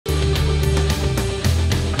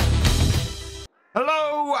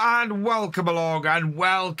and welcome along and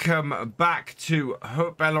welcome back to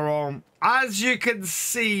Haut Beyleron. As you can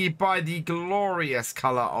see by the glorious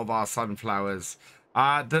colour of our sunflowers,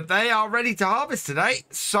 that they are ready to harvest today.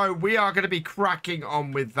 So we are going to be cracking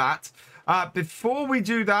on with that. Before we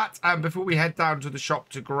do that and before we head down to the shop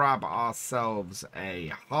to grab ourselves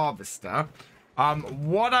a harvester,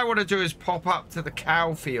 what I want to do is pop up to the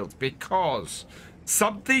cow field because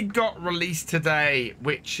something got released today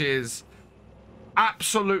which is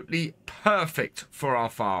absolutely perfect for our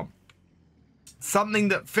farm. Something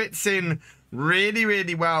that fits in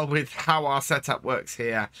really well with how our setup works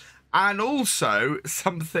here, and also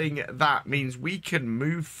something that means we can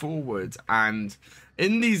move forward and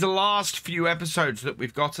in these last few episodes that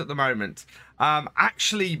we've got at the moment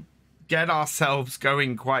actually get ourselves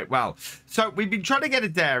going quite well. So we've been trying to get a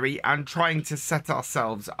dairy and trying to set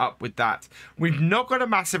ourselves up with that. We've not got a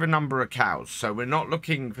massive number of cows, so we're not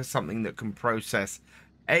looking for something that can process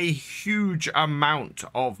a huge amount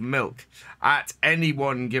of milk at any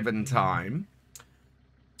one given time.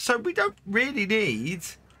 So we don't really need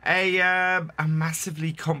a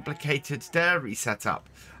massively complicated dairy setup.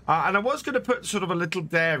 And I was going to put sort of a little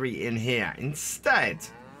dairy in here. Instead,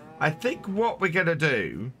 I think what we're going to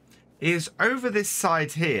do is over this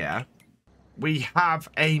side here, we have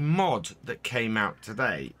a mod that came out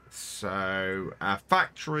today. So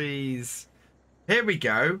factories, here we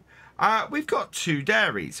go. We've got two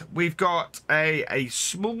dairies. We've got a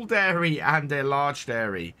small dairy and a large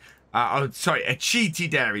dairy. Sorry, a cheaty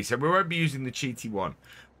dairy. So we won't be using the cheaty one.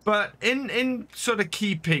 But in sort of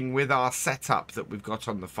keeping with our setup that we've got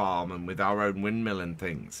on the farm and with our own windmill and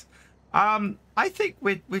things, I think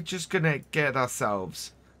we're just going to get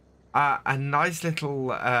ourselves a nice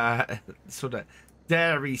little sort of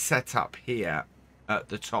dairy setup here at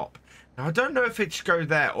the top. Now, I don't know if it should go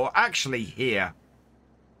there or actually here.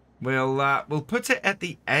 We'll put it at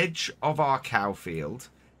the edge of our cow field.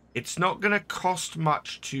 It's not going to cost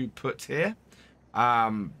much to put here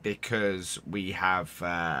because we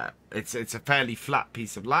have it's a fairly flat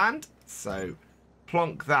piece of land. So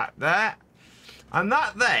plonk that there, and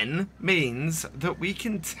that then means that we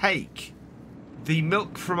can take the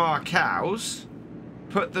milk from our cows,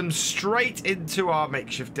 put them straight into our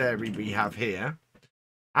makeshift dairy we have here,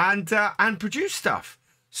 and produce stuff.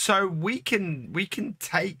 So we can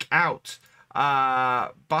take out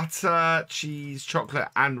butter, cheese, chocolate,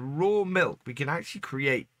 and raw milk. We can actually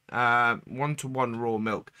create one-to-one raw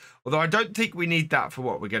milk. Although I don't think we need that for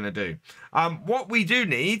what we're going to do. What we do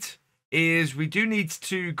need is we do need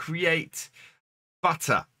to create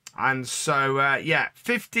butter, and so yeah,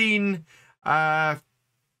 15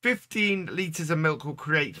 litres of milk will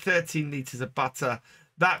create 13 litres of butter.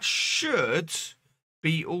 That should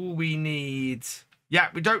be all we need. Yeah,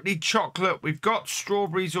 we don't need chocolate. We've got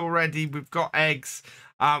strawberries already. We've got eggs.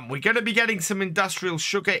 We're going to be getting some industrial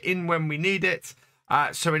sugar in when we need it.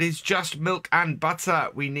 So it is just milk and butter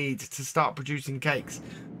we need to start producing cakes.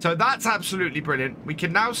 So that's absolutely brilliant. We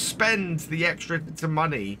can now spend the extra bit of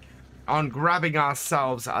money on grabbing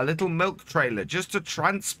ourselves a little milk trailer just to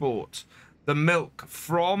transport the milk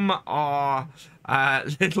from our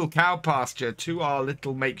little cow pasture to our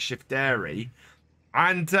little makeshift dairy,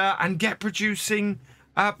 and get producing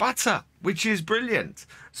butter, which is brilliant.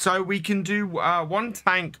 So we can do 1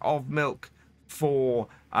 tank of milk for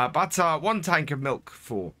butter, 1 tank of milk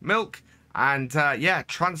for milk, and yeah,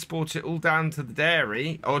 transport it all down to the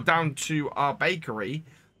dairy or down to our bakery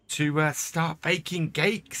to start baking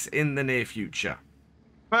cakes in the near future.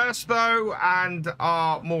 First, though, and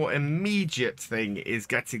our more immediate thing is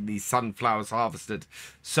getting these sunflowers harvested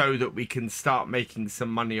so that we can start making some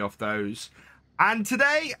money off those. And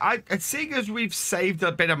today, seeing as we've saved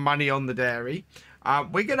a bit of money on the dairy,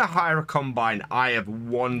 we're going to hire a combine I have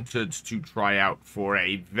wanted to try out for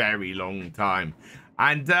a very long time.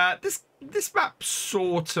 And this map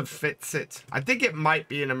sort of fits it. I think it might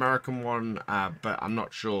be an American one, but I'm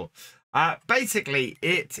not sure. Basically,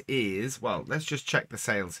 it is, well, let's just check the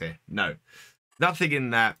sales here. No, nothing in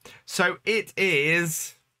there. So it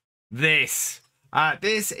is this.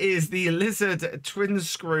 This is the Lizard Twin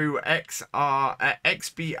Screw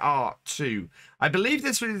XBR2. I believe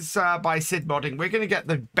this was by Sid Modding. We're going to get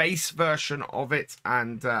the base version of it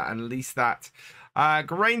and release that.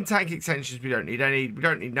 Grain tank extensions, we don't need any. We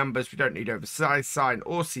don't need numbers. We don't need oversized sign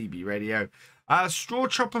or CB radio. Straw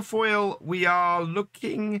chopper foil, we are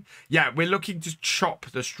looking, yeah, we're looking to chop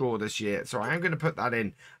the straw this year. So I am going to put that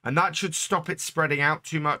in, and that should stop it spreading out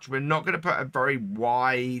too much. We're not going to put a very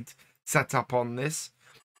wide setup on this.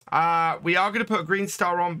 We are going to put a green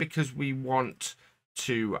star on because we want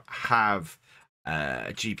to have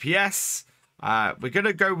GPS. We're going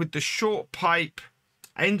to go with the short pipe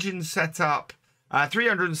Engine setup,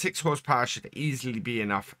 306 horsepower should easily be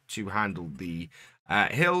enough to handle the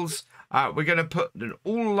hills. We're going to put an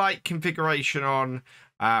all-light configuration on.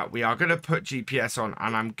 We are going to put GPS on,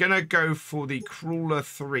 and I'm going to go for the Crawler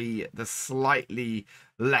 3, the slightly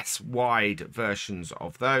less wide versions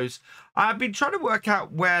of those. I've been trying to work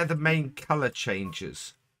out where the main color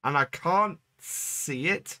changes, and I can't see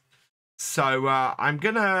it. So I'm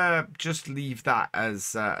going to just leave that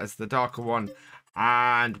as the darker one,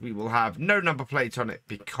 and we will have no number plate on it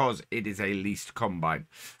because it is a leased combine.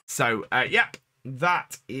 So, yep.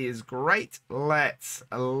 That is great. Let's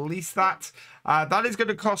lease that. That is going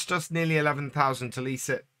to cost us nearly 11,000 to lease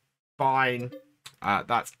it. Fine.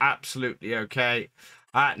 That's absolutely okay.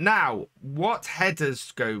 Now, what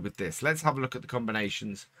headers go with this? Let's have a look at the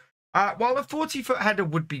combinations. While a 40-foot header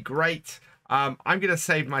would be great, I'm going to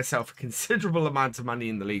save myself a considerable amount of money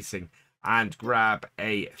in the leasing and grab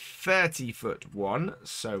a 30-foot one.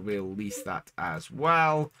 So we'll lease that as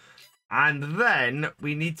well. And then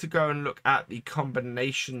we need to go and look at the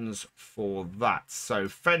combinations for that. So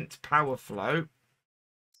Fent Power Flow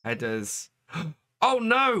headers. Oh,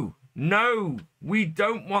 no. No, we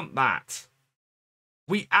don't want that.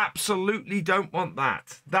 We absolutely don't want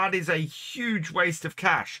that. That is a huge waste of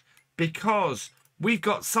cash because we've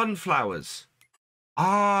got sunflowers.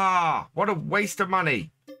 Ah, what a waste of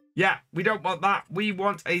money. Yeah, we don't want that. We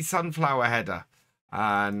want a sunflower header.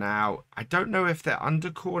 Now, I don't know if they're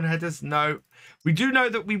undercorn headers. No. We do know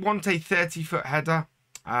that we want a 30-foot header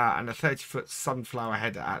and a 30-foot sunflower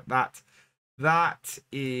header at that. That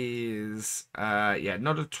is, yeah,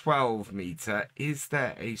 not a 12-meter. Is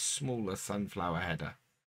there a smaller sunflower header?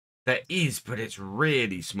 There is, but it's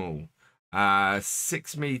really small.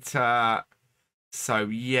 6-meter. So,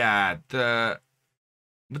 yeah, there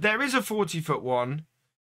is a 40-foot one.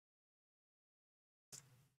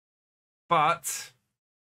 But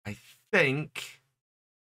I think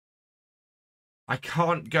I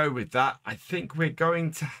can't go with that. I think we're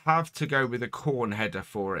going to have to go with a corn header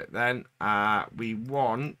for it then. We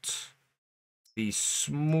want the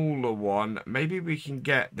smaller one. Maybe we can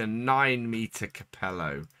get the 9-meter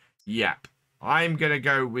Capello. Yep. I'm going to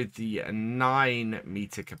go with the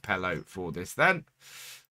 9-meter Capello for this then.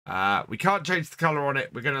 We can't change the color on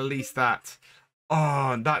it. We're going to lease that.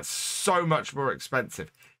 Oh, and that's so much more expensive.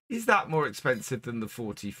 Is that more expensive than the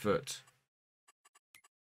 40-foot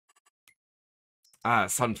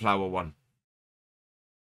sunflower one?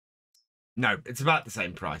 No, it's about the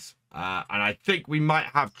same price. And I think we might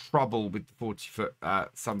have trouble with the 40-foot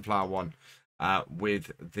sunflower one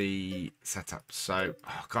with the setup. So,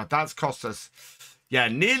 oh God, that's cost us, yeah,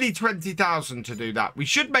 nearly 20,000 to do that. We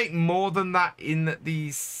should make more than that in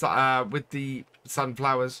these with the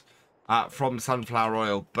sunflowers from sunflower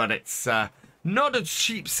oil, but it's not a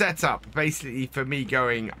cheap setup, basically, for me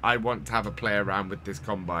going, I want to have a play around with this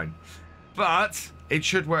combine. But it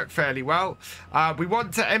should work fairly well. We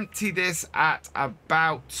want to empty this at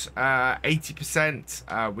about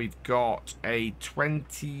 80%. We've got a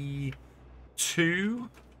 22.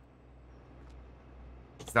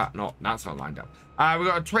 Is that not? That's not lined up. We've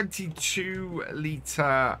got a 22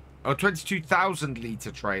 litre or 22,000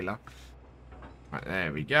 litre trailer. Right,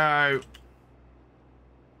 there we go.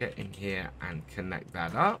 Get in here and connect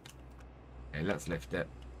that up. Okay, let's lift it.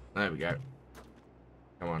 There we go.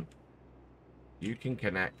 Come on. You can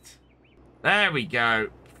connect. There we go.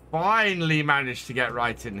 Finally managed to get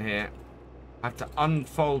right in here. I have to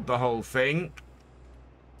unfold the whole thing.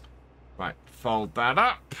 Right, fold that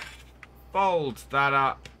up. Fold that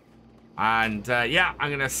up. And yeah, I'm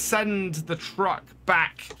going to send the truck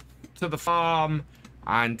back to the farm.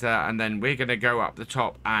 And then we're going to go up the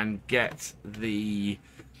top and get the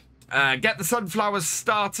sunflowers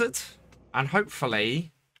started, and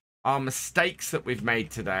hopefully our mistakes that we've made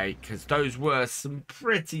today, because those were some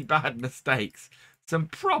pretty bad mistakes, some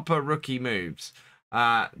proper rookie moves,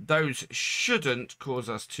 those shouldn't cause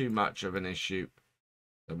us too much of an issue.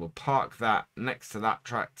 So we'll park that next to that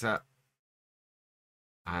tractor,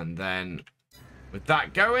 and then with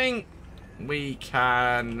that going, we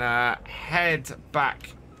can head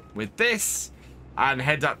back with this and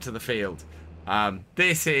head up to the field.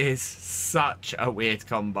 This is such a weird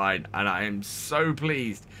combine, and I am so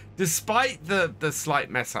pleased. Despite the slight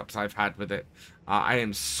mess ups I've had with it, I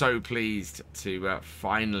am so pleased to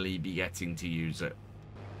finally be getting to use it.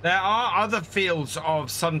 There are other fields of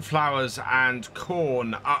sunflowers and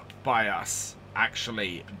corn up by us,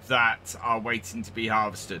 actually, that are waiting to be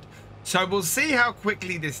harvested. So we'll see how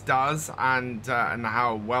quickly this does and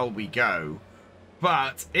how well we go.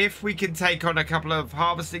 But if we can take on a couple of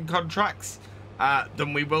harvesting contracts,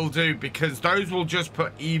 than we will do, because those will just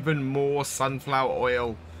put even more sunflower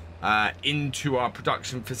oil into our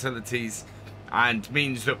production facilities, and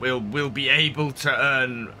means that we'll be able to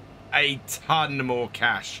earn a ton more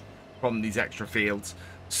cash from these extra fields.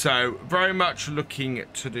 So very much looking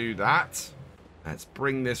to do that. Let's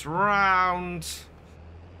bring this round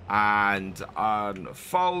and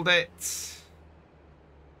unfold it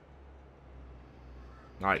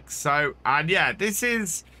like so. And yeah, this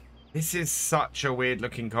is such a weird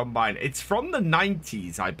looking combine. It's from the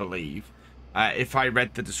 90s, I believe, if I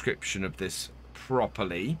read the description of this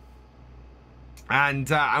properly, and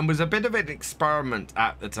was a bit of an experiment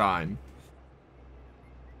at the time.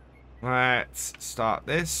 Let's start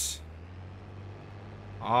this.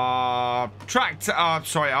 Our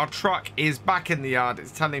truck is back in the yard.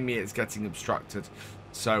 It's telling me it's getting obstructed,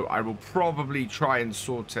 so I will probably try and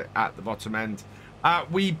sort it at the bottom end.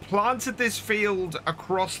 We planted this field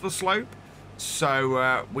across the slope,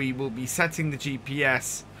 so we will be setting the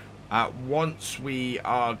GPS once we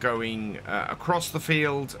are going across the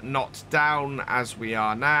field, not down as we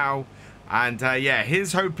are now. And yeah,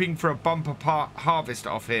 here's hoping for a bumper harvest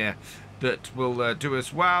off here that will do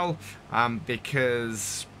us well,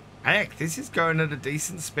 because heck, this is going at a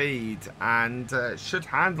decent speed and should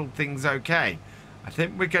handle things okay. I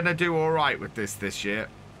think we're going to do all right with this year.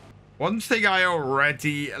 One thing I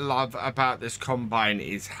already love about this combine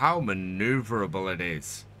is how maneuverable it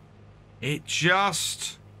is. It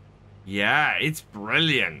just, yeah, it's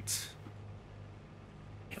brilliant.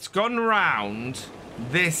 It's gone round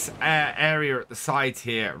this area at the side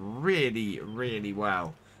here really, really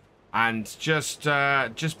well, and just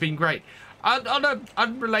been great. On an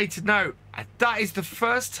unrelated note, that is the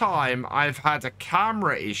first time I've had a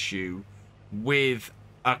camera issue with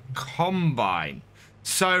a combine.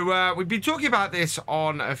 So we've been talking about this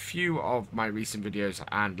on a few of my recent videos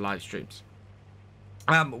and live streams,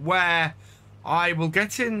 where I will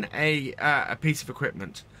get in a piece of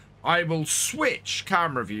equipment. I will switch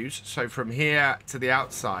camera views, so from here to the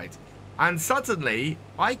outside, and suddenly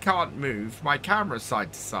I can't move my camera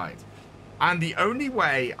side to side. And the only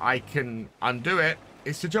way I can undo it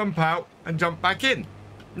is to jump out and jump back in.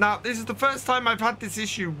 Now, this is the first time I've had this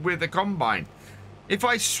issue with a combine. If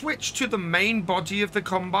I switch to the main body of the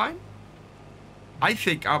combine, I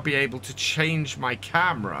think I'll be able to change my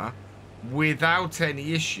camera without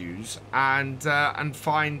any issues, and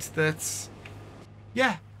find that,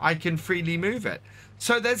 yeah, I can freely move it.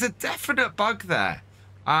 So there's a definite bug there.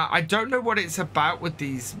 I don't know what it's about with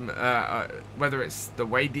these, whether it's the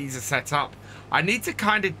way these are set up. I need to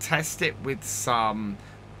kind of test it with some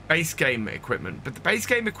base game equipment, but the base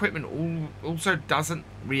game equipment also doesn't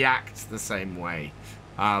react the same way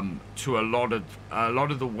to a lot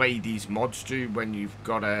of the way these mods do when you've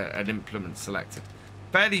got an implement selected.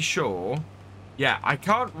 Fairly sure, yeah, I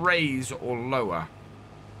can't raise or lower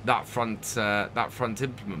that front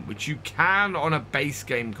implement, which you can on a base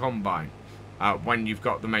game combine when you've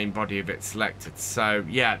got the main body of it selected. So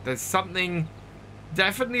yeah, there's something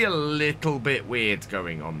definitely a little bit weird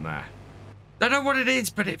going on there. I don't know what it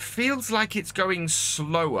is, but it feels like it's going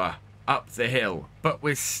slower up the hill, but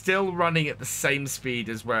we're still running at the same speed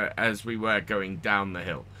as we were going down the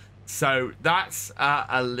hill. So that's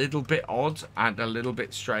a little bit odd and a little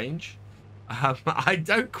bit strange. I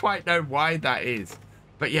don't quite know why that is.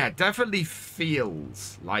 But yeah, definitely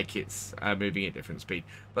feels like it's moving at different speed.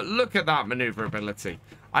 But look at that maneuverability.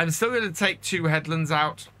 I'm still going to take 2 headlands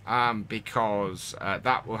out because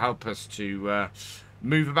that will help us to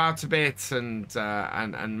move about a bit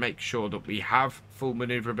and make sure that we have full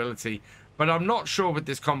maneuverability. But I'm not sure with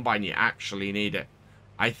this combine you actually need it.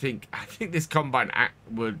 I think this combine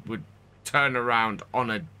would turn around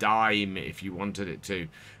on a dime if you wanted it to.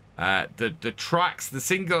 The tracks, the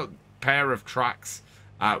single pair of tracks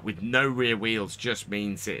with no rear wheels just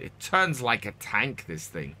means it turns like a tank, this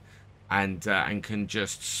thing, and can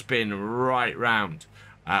just spin right round,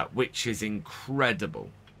 which is incredible.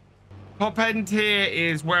 Top end here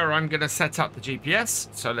is where I'm going to set up the GPS,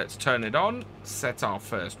 so let's turn it on, set our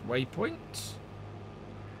first waypoint.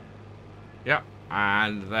 Yep,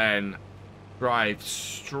 and then drive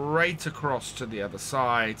straight across to the other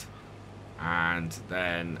side, and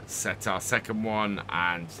then set our second one.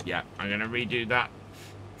 And yeah, I'm going to redo that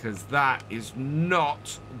because that is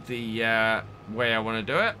not the way I want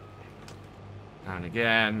to do it. And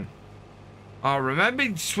again, remember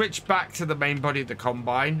to switch back to the main body of the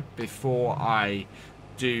combine before I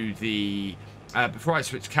do the before I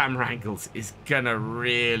switch camera angles is gonna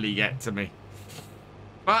really get to me.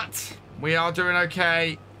 But we are doing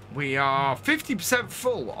okay. We are 50%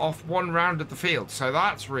 full off one round of the field, so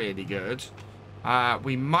that's really good.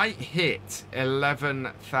 we might hit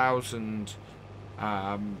 11,000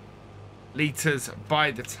 litres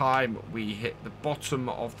by the time we hit the bottom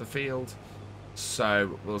of the field.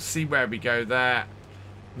 So we'll see where we go there.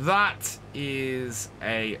 That is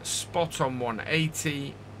a spot on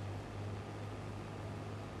 180.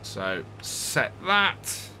 So set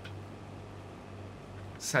that.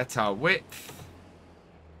 Set our width.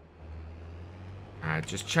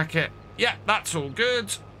 Just check it. Yeah, that's all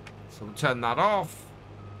good. So we'll turn that off.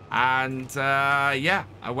 And yeah,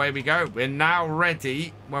 away we go. We're now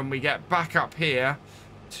ready when we get back up here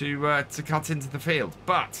to cut into the field.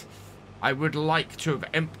 But I would like to have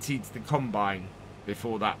emptied the combine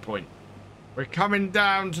before that point. We're coming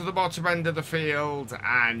down to the bottom end of the field,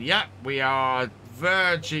 and yeah, we are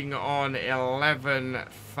verging on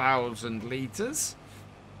 11,000 litres.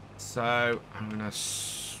 So I'm going to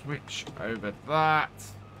switch over that,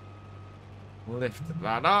 lift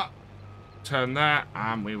that up, turn that,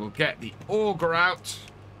 and we will get the auger out,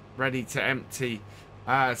 ready to empty.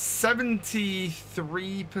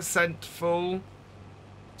 73% full.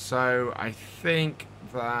 So I think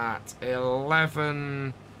that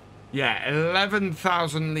 11,000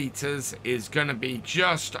 litres is going to be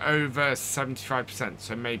just over 75%.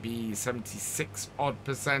 So maybe 76 odd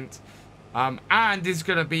percent. And is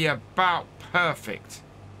going to be about perfect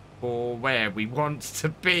for where we want to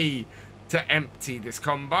be to empty this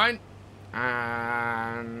combine.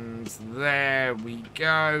 And there we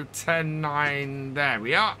go. 10,9. There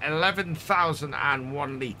we are.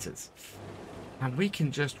 11,001 litres. And we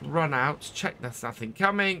can just run out, check there's nothing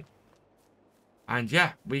coming. And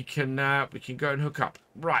yeah, we can go and hook up.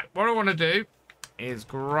 Right, what I want to do is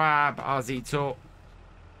grab our Z-Tor.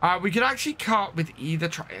 We can actually cart with either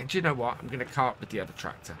tractor. Do you know what? I'm going to cart with the other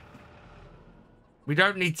tractor. We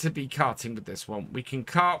don't need to be carting with this one. We can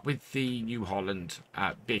cart with the New Holland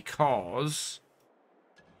because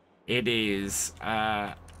it is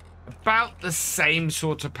about the same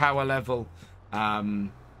sort of power level.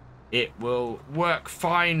 It will work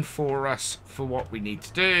fine for us for what we need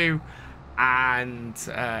to do. And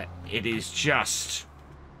it is just...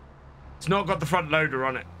 It's not got the front loader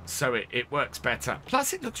on it, so it works better.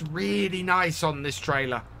 Plus, it looks really nice on this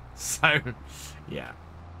trailer. So, yeah.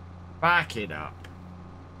 Back it up.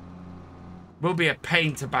 Will be a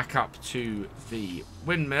pain to back up to the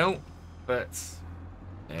windmill, but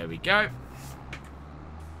there we go.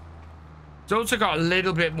 It's also got a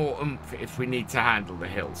little bit more oomph if we need to handle the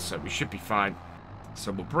hills, so we should be fine.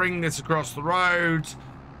 So we'll bring this across the road.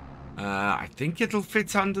 I think it'll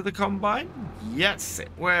fit under the combine. Yes,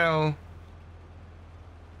 it will.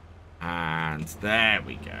 And there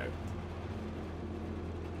we go.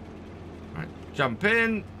 Right, jump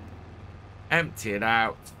in. Empty it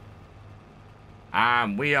out.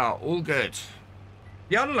 And we are all good.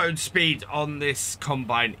 The unload speed on this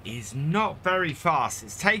combine is not very fast.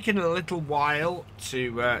 It's taken a little while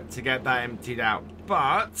to get that emptied out,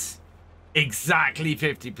 but exactly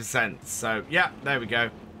 50%. So yeah, there we go.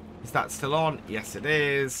 Is that still on? Yes, it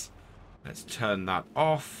is. Let's turn that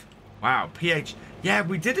off. Wow, pH. Yeah,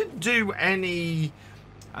 we didn't do any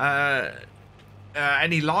lime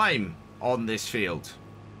on this field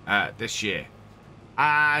this year,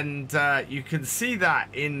 and you can see that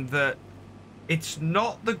in that it's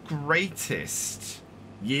not the greatest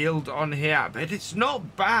yield on here, but it's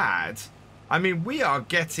not bad. I mean, we are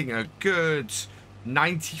getting a good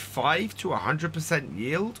 95 to 100%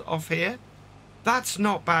 yield off here. That's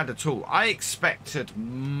not bad at all. I expected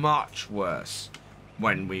much worse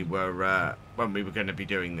when we were going to be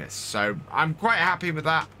doing this. So I'm quite happy with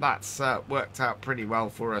that. That's worked out pretty well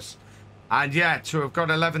for us. And yeah, to have got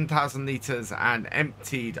 11,000 litres and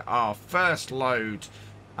emptied our first load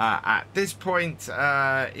at this point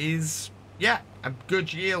is, yeah, a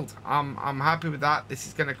good yield. I'm happy with that. This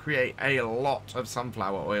is going to create a lot of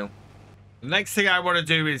sunflower oil. The next thing I want to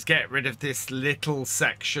do is get rid of this little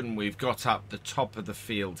section we've got up the top of the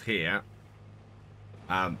field here.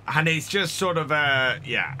 And it's just sort of a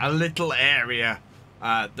little area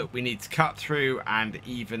that we need to cut through and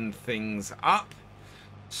even things up.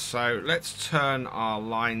 So let's turn our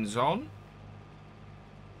lines on.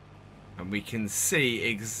 And we can see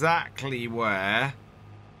exactly where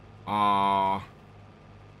our...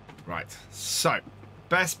 Right, so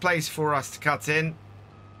best place for us to cut in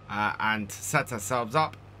and set ourselves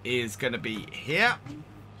up is going to be here.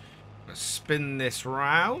 Let's spin this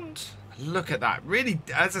round. Look at that. Really,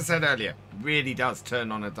 as I said earlier, really does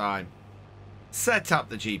turn on a dime. Set up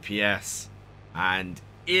the GPS and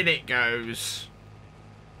in it goes.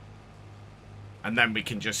 And then we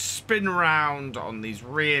can just spin around on these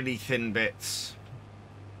really thin bits.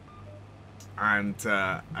 and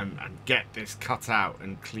get this cut out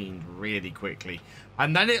and cleaned really quickly.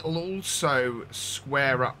 And then it'll also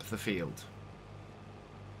square up the field.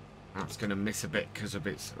 That's going to miss a bit because of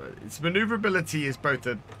its maneuverability is both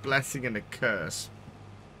a blessing and a curse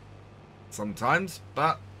sometimes,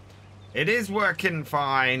 but it is working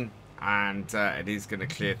fine, and it is going to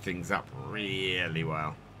clear things up really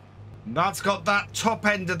well. That's got that top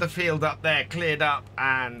end of the field up there cleared up,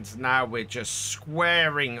 and now we're just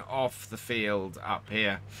squaring off the field up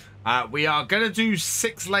here. We are going to do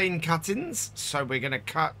 6-lane cut-ins, so we're going to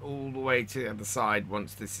cut all the way to the other side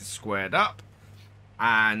once this is squared up,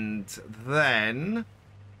 and then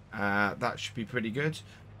that should be pretty good.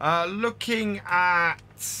 Looking at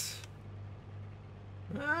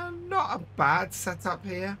not a bad setup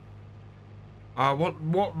here. What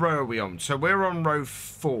row are we on? So we're on row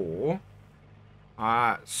 4.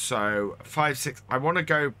 So 5, 6. I want to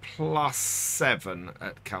go +7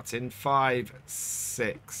 at cutting. 5,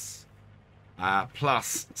 6,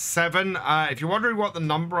 +7. If you're wondering what the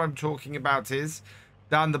number I'm talking about is,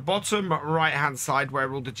 down the bottom right-hand side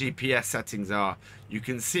where all the GPS settings are, you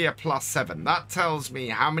can see a +7. That tells me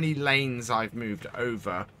how many lanes I've moved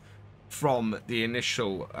over from the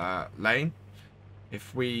initial lane.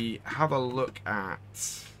 If we have a look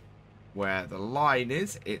at where the line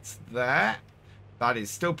is, it's there. That is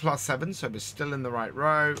still +7, so we're still in the right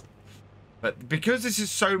row. But because this is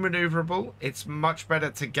so maneuverable, it's much better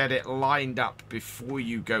to get it lined up before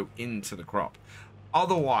you go into the crop.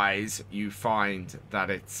 Otherwise, you find that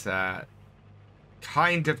it's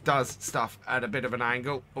kind of does stuff at a bit of an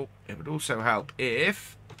angle. Oh, it would also help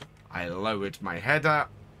if I lowered my header,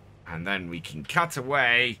 and then we can cut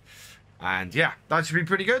away. And yeah, that should be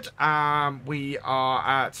pretty good. We are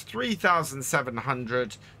at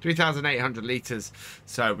 3,800 litres.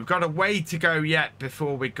 So we've got a way to go yet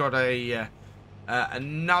before we've got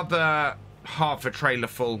another half a trailer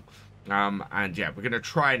full. And yeah, we're going to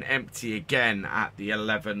try and empty again at the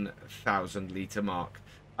 11,000 litre mark.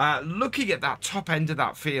 Looking at that top end of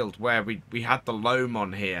that field where we had the loam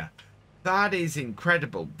on here, that is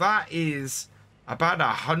incredible. That is about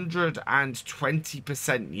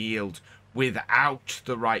 120% yield without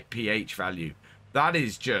the right pH value. That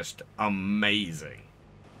is just amazing.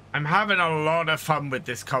 I'm having a lot of fun with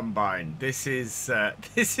this combine. This is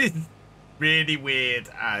really weird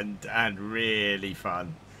and really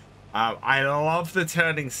fun. I love the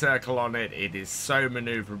turning circle on it. It is so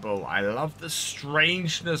maneuverable. I love the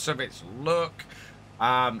strangeness of its look.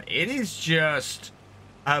 It is just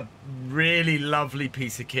a really lovely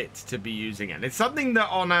piece of kit to be using, and it's something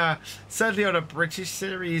that certainly on a British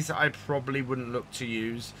series I probably wouldn't look to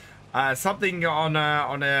use. Something on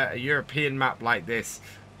a European map like this,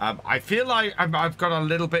 I feel like I've got a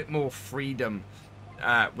little bit more freedom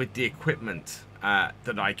with the equipment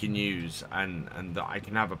that I can use and that I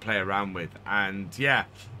can have a play around with. And yeah,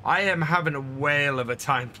 I am having a whale of a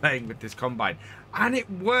time playing with this combine, and it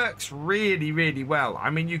works really, really well. I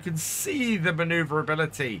mean, you can see the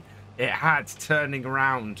maneuverability it had turning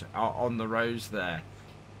around on the rows there.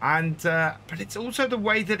 And but it's also the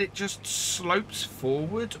way that it just slopes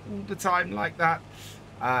forward all the time like that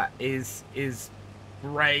is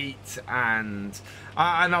great. And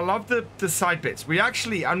I love the side bits. We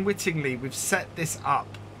actually unwittingly we've set this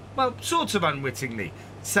up, well, sort of unwittingly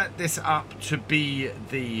set this up to be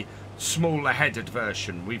the smaller headed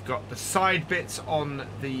version. We've got the side bits on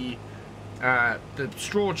the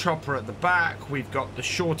straw chopper at the back. We've got the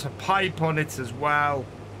shorter pipe on it as well.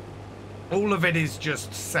 All of it is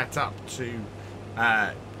just set up to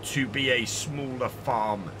be a smaller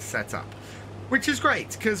farm setup, which is great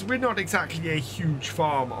because we're not exactly a huge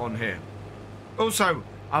farm on here. Also,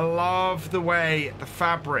 I love the way the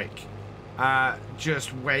fabric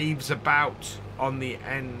just waves about on the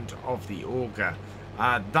end of the auger.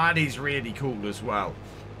 That is really cool as well.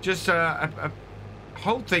 Just a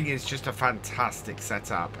whole thing is just a fantastic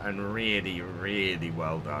setup and really, really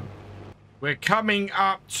well done. We're coming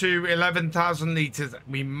up to 11,000 litres.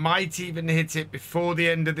 We might even hit it before the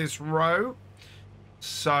end of this row.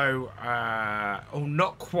 So, oh,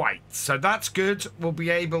 not quite. So that's good. We'll be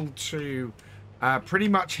able to pretty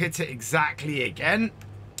much hit it exactly again.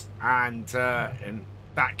 And in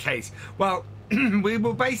that case, well, we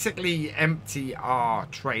will basically empty our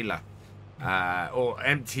trailer. Or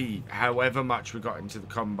empty however much we got into the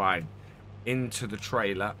combine into the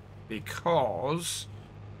trailer, because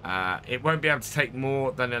it won't be able to take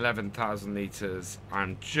more than 11,000 litres.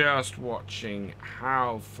 I'm just watching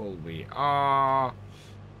how full we are.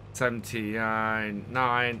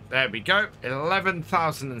 79, there we go.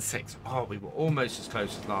 11,006. Oh, we were almost as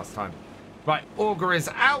close as last time. Right, auger is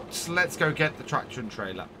out. Let's go get the tractor and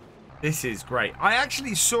trailer. This is great. I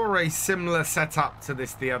actually saw a similar setup to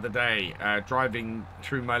this the other day, driving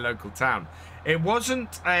through my local town. It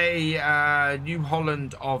wasn't a New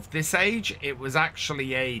Holland of this age. It was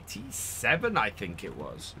actually a T7, I think it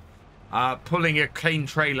was. Pulling a clean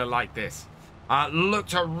trailer like this.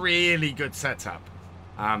 Looked a really good setup.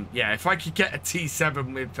 Yeah, if I could get a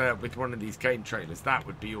T7 with one of these cane trailers, that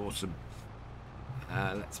would be awesome.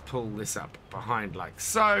 Let's pull this up behind like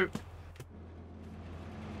so.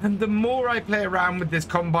 And the more I play around with this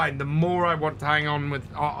combine, the more I want to hang on with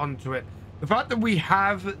onto it. The fact that we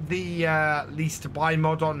have the lease to buy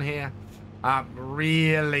mod on here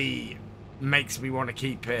really makes me want to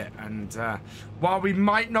keep it. And while we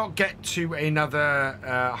might not get to another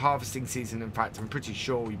harvesting season, in fact, I'm pretty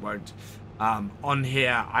sure we won't, on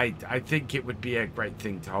here, I think it would be a great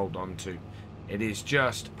thing to hold on to. It is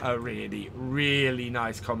just a really, really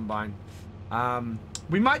nice combine.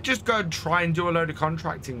 We might just go and try and do a load of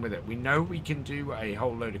contracting with it. We know we can do a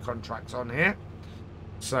whole load of contracts on here.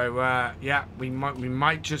 So, yeah, we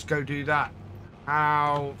might just go do that.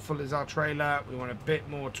 How full is our trailer? We want a bit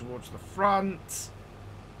more towards the front.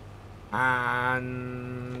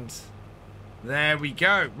 And there we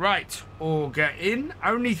go. Right, auger in.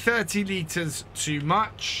 Only 30 litres too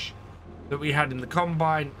much that we had in the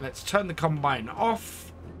combine. Let's turn the combine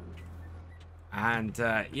off. And,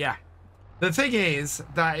 yeah. The thing is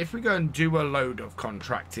that if we go and do a load of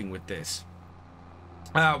contracting with this,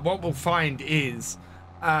 what we'll find is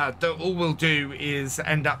that all we'll do is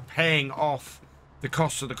end up paying off the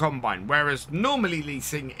cost of the combine. Whereas normally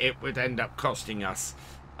leasing, it would end up costing us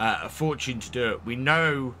a fortune to do it. We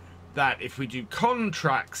know that if we do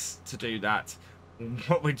contracts to do that,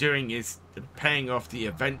 what we're doing is paying off the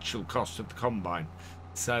eventual cost of the combine.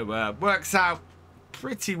 So works out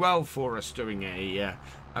pretty well for us doing a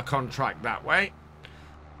contract that way.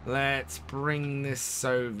 Let's bring this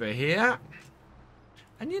over here.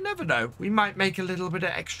 And you never know, we might make a little bit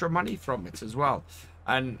of extra money from it as well.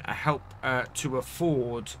 And help to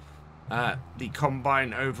afford the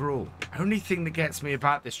combine overall. Only thing that gets me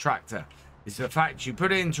about this tractor is the fact you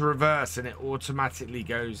put it into reverse and it automatically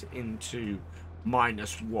goes into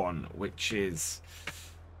 -1, which is,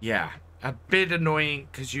 yeah, a bit annoying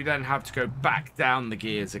because you then have to go back down the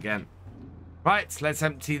gears again. Right, let's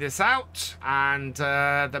empty this out and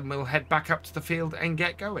then we'll head back up to the field and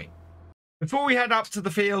get going. Before we head up to the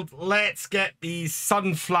field, let's get the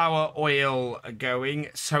sunflower oil going.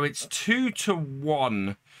 So it's 2 to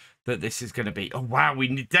 1 that this is going to be. Oh, wow,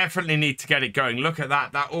 we definitely need to get it going. Look at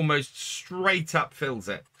that. That almost straight up fills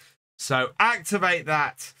it. So activate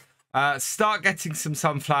that. Start getting some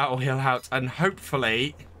sunflower oil out. And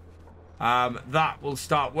hopefully that will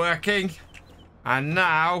start working. And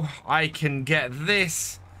now I can get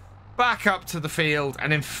this back up to the field.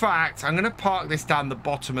 And in fact, I'm going to park this down the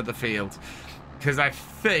bottom of the field because I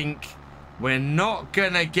think we're not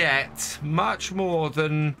going to get much more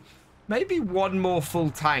than maybe one more full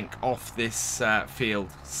tank off this field.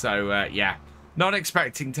 So, yeah, not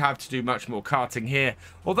expecting to have to do much more carting here.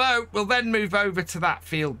 Although, we'll then move over to that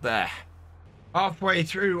field there. Halfway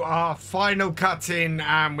through our final cut-in,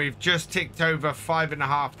 and we've just ticked over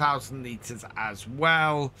 5,500 litres as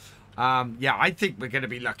well. Yeah, I think we're going to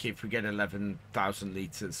be lucky if we get 11,000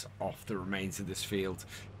 litres off the remains of this field.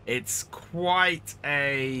 It's quite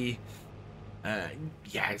a...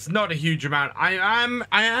 yeah, it's not a huge amount. I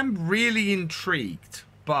am really intrigued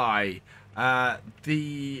by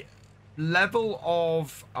the level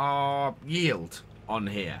of our yield on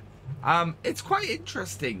here. It's quite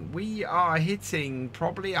interesting. We are hitting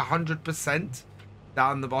probably 100%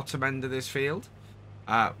 down the bottom end of this field,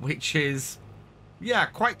 which is, yeah,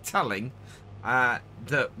 quite telling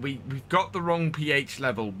that we've got the wrong pH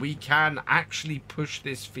level. We can actually push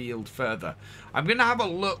this field further. I'm going to have a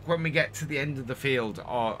look when we get to the end of the field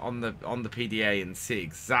on the PDA and see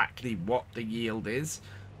exactly what the yield is.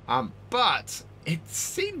 But it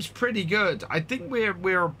seems pretty good. I think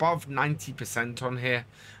we're above 90% on here.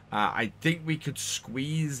 I think we could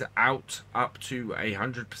squeeze out up to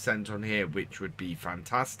 100% on here, which would be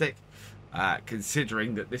fantastic,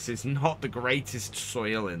 considering that this is not the greatest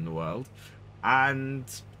soil in the world. And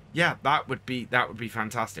yeah, that would be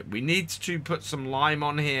fantastic. We need to put some lime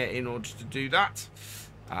on here in order to do that.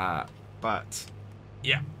 But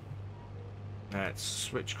yeah, let's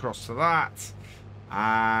switch across to that.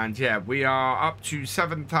 And yeah, we are up to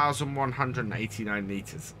 7,189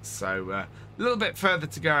 litres. So a little bit further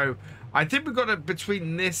to go. I think we've got it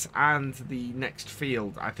between this and the next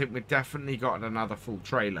field. I think we've definitely got another full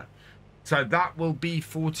trailer. So that will be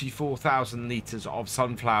 44,000 litres of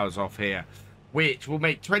sunflowers off here, which will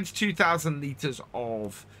make 22,000 litres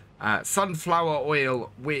of sunflower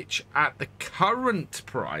oil, which at the current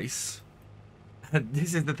price, and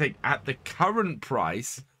this is the thing, at the current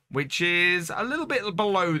price, which is a little bit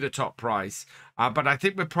below the top price, but I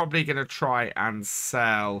think we're probably going to try and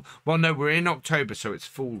sell, well, no, we're in October, so it's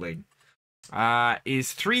falling,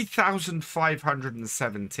 is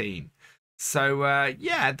 3,517. So,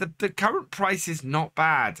 yeah, the current price is not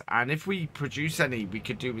bad. And if we produce any, we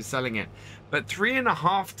could do with selling it. But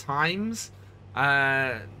 3.5 times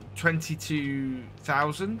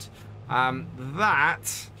 22,000,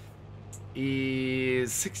 that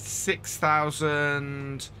is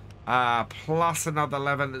 66,000 plus another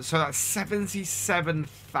 11. So that's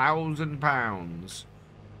 77,000 pounds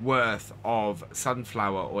worth of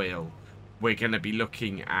sunflower oil we're going to be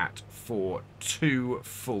looking at for 2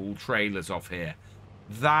 full trailers off here.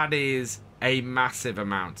 That is a massive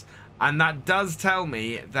amount, and that does tell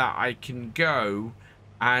me that I can go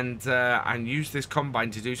and use this combine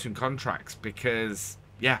to do some contracts, because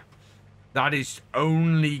yeah, that is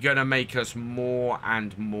only going to make us more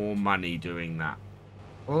and more money doing that.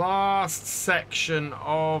 Last section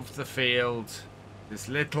of the field, this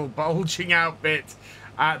little bulging out bit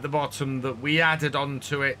at the bottom that we added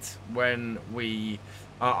onto it when we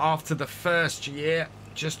after the first year,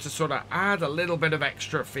 just to sort of add a little bit of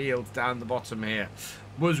extra field down the bottom here,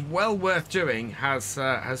 was well worth doing. Has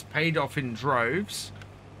paid off in droves,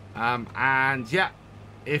 and yeah,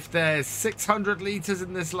 if there's 600 liters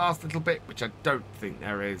in this last little bit, which I don't think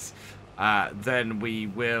there is, then we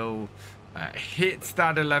will hit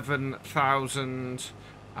that 11,000.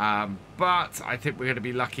 But I think we're going to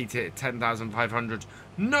be lucky to hit 10,500.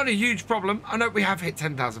 Not a huge problem. I know we have hit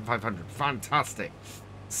 10,500. Fantastic.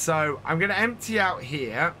 So I'm going to empty out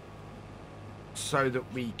here so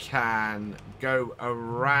that we can go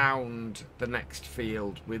around the next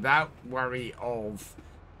field without worry of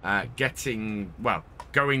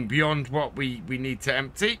going beyond what we need to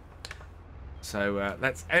empty. So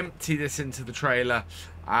let's empty this into the trailer,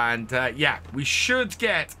 and yeah, we should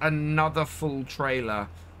get another full trailer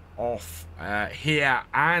off here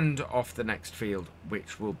and off the next field,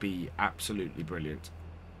 which will be absolutely brilliant.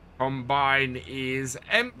 Combine is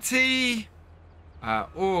empty.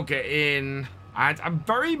 Auger in, and I'm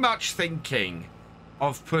very much thinking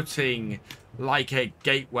of putting like a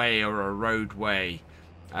gateway or a roadway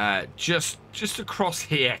just across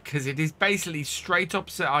here, because it is basically straight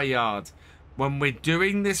opposite our yard. When we're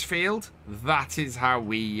doing this field, that is how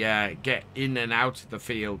we get in and out of the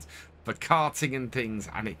field for carting and things,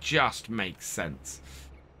 and it just makes sense.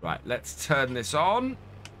 Right, let's turn this on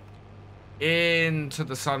into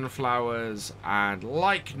the sunflowers, and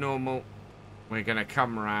like normal, we're going to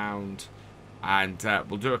come around and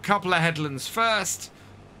we'll do a couple of headlands first,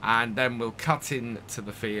 and then we'll cut into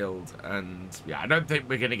the field. And yeah, I don't think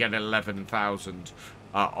we're going to get 11,000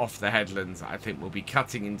 off the headlands. I think we'll be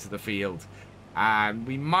cutting into the field, and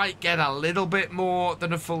we might get a little bit more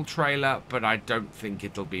than a full trailer, but I don't think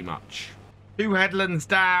it'll be much. 2 headlands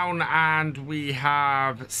down, and we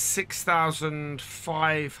have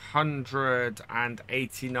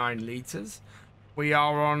 6,589 liters. We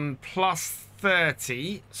are on plus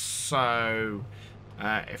 30, so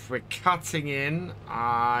if we're cutting in,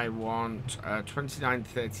 I want 29,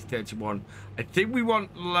 30, 31. I think we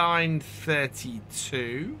want line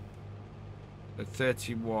 32.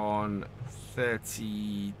 31,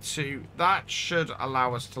 32. That should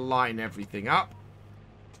allow us to line everything up.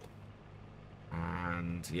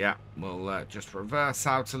 And yeah, we'll just reverse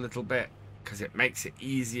out a little bit, because it makes it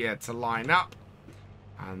easier to line up.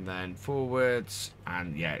 And then forwards,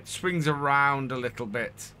 and yeah, it swings around a little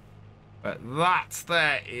bit. But that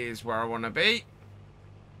there is where I want to be.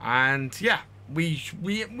 And yeah, we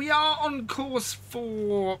are on course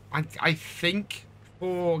for, I think,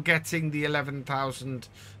 for getting the 11,000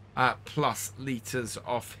 plus liters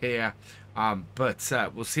off here. But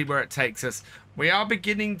we'll see where it takes us. We are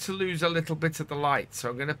beginning to lose a little bit of the light, so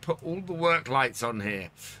I'm going to put all the work lights on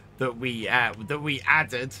here that we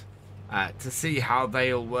added to see how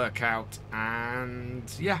they'll work out. And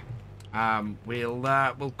yeah,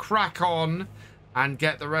 we'll crack on and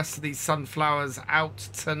get the rest of these sunflowers out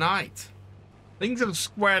tonight. Things have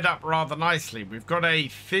squared up rather nicely. We've got a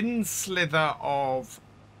thin slither of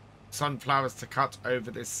sunflowers to cut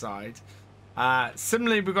over this side.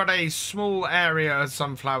 Similarly, we've got a small area of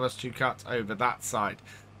sunflowers to cut over that side.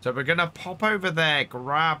 So we're going to pop over there,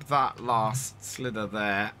 grab that last slither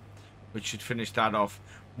there, which should finish that off.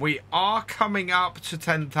 We are coming up to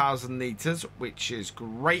 10,000 liters, which is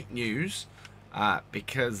great news,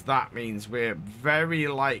 because that means we're very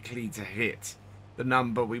likely to hit the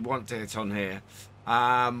number we want to hit on here.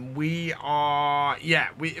 We are, yeah,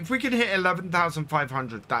 if we can hit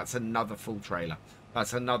 11,500, that's another full trailer.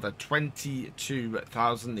 That's another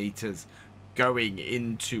 22,000 litres going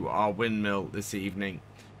into our windmill this evening,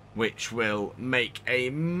 which will make a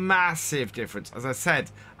massive difference. As I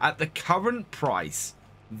said, at the current price,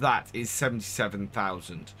 that is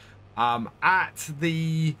 77,000. At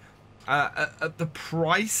the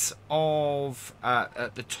price of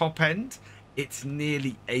at the top end, it's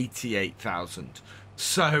nearly 88,000.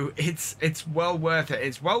 So it's well worth it.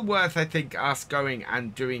 It's well worth, I think, us going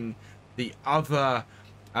and doing the other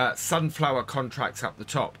sunflower contracts up the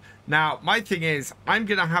top. Now, my thing is, I'm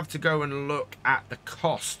going to have to go and look at the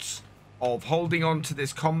costs of holding on to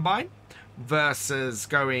this combine versus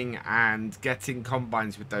going and getting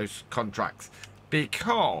combines with those contracts,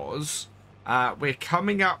 because we're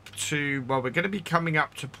coming up to, well, we're going to be coming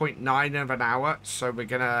up to 0.9 of an hour, so we're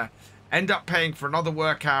going to end up paying for another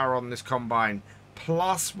work hour on this combine,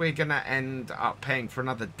 plus we're going to end up paying for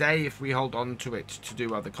another day if we hold on to it to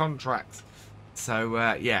do other contracts.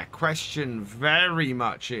 So yeah, question very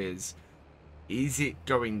much is it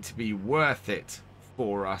going to be worth it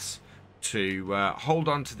for us to hold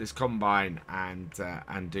on to this combine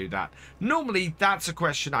and do that? Normally, that's a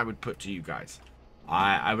question I would put to you guys.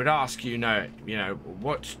 I would ask you know,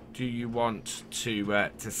 what do you want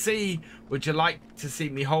to see? Would you like to see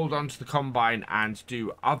me hold on to the combine and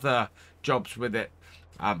do other jobs with it?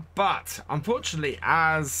 But unfortunately,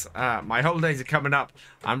 as my holidays are coming up,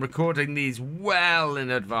 I'm recording these well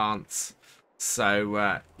in advance.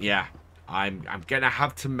 So yeah, I'm gonna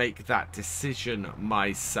have to make that decision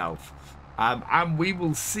myself. And we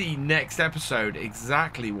will see next episode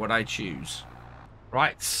exactly what I choose.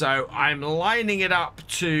 Right, so I'm lining it up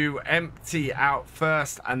to empty out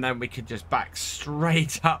first, and then we could just back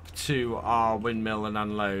straight up to our windmill and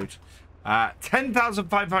unload.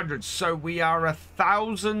 10,500, so we are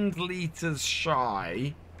 1,000 litres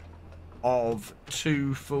shy of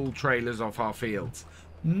 2 full trailers off our fields.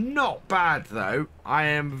 Not bad, though. I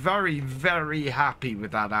am very, very happy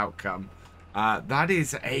with that outcome. That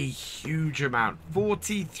is a huge amount.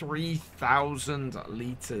 43,000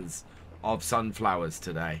 litres of sunflowers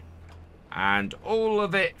today, and all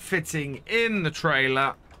of it fitting in the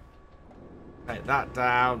trailer. Take that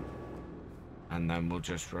down, and then we'll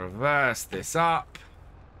just reverse this up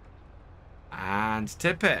and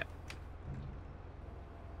tip it.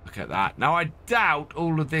 Look at that. Now, I doubt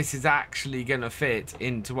all of this is actually going to fit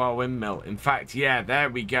into our windmill. In fact, yeah,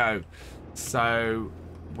 there we go. So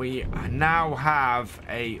we now have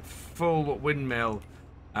a full windmill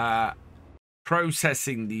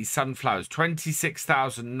processing these sunflowers.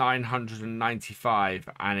 26,995,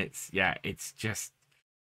 and it's just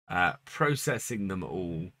processing them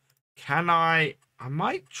all. Can I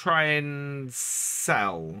might try and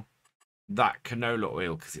sell that canola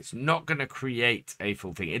oil, because it's not going to create a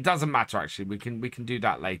full thing. It doesn't matter, actually. We can do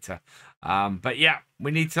that later. But yeah,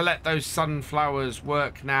 we need to let those sunflowers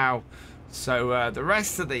work now. So the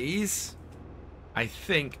rest of these, I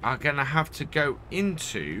think, are going to have to go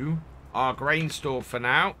into our grain store for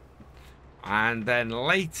now, and then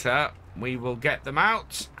later we will get them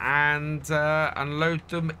out and unload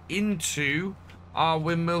them into our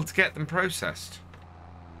windmill to get them processed.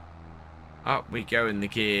 Up we go in the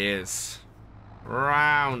gears,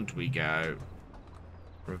 round we go,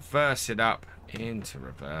 reverse it up into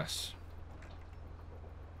reverse.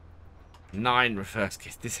 9 reverse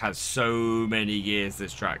gears. This has so many gears,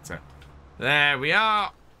 this tractor. There we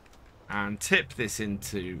are. And tip this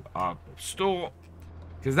into our store,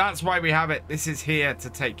 because that's why we have it. This is here to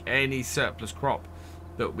take any surplus crop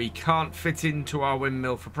that we can't fit into our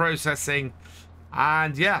windmill for processing.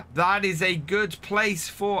 And yeah, that is a good place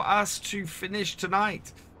for us to finish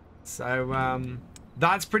tonight. So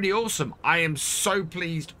that's pretty awesome. I am so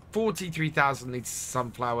pleased. 43,000 litres of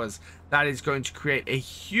sunflowers. That is going to create a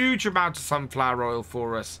huge amount of sunflower oil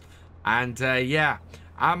for us. And yeah,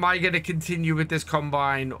 am I going to continue with this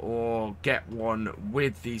combine or get one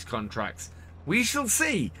with these contracts? We shall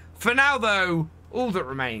see. For now, though, all that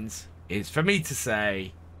remains is for me to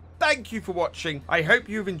say thank you for watching. I hope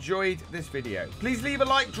you've enjoyed this video. Please leave a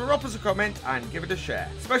like, drop us a comment, and give it a share.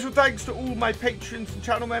 Special thanks to all my patrons and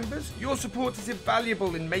channel members. Your support is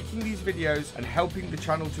invaluable in making these videos and helping the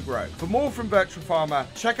channel to grow. For more from Virtual Farmer,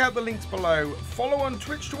 check out the links below, follow on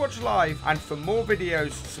Twitch to watch live, and for more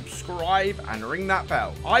videos, subscribe and ring that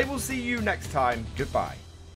bell. I will see you next time. Goodbye.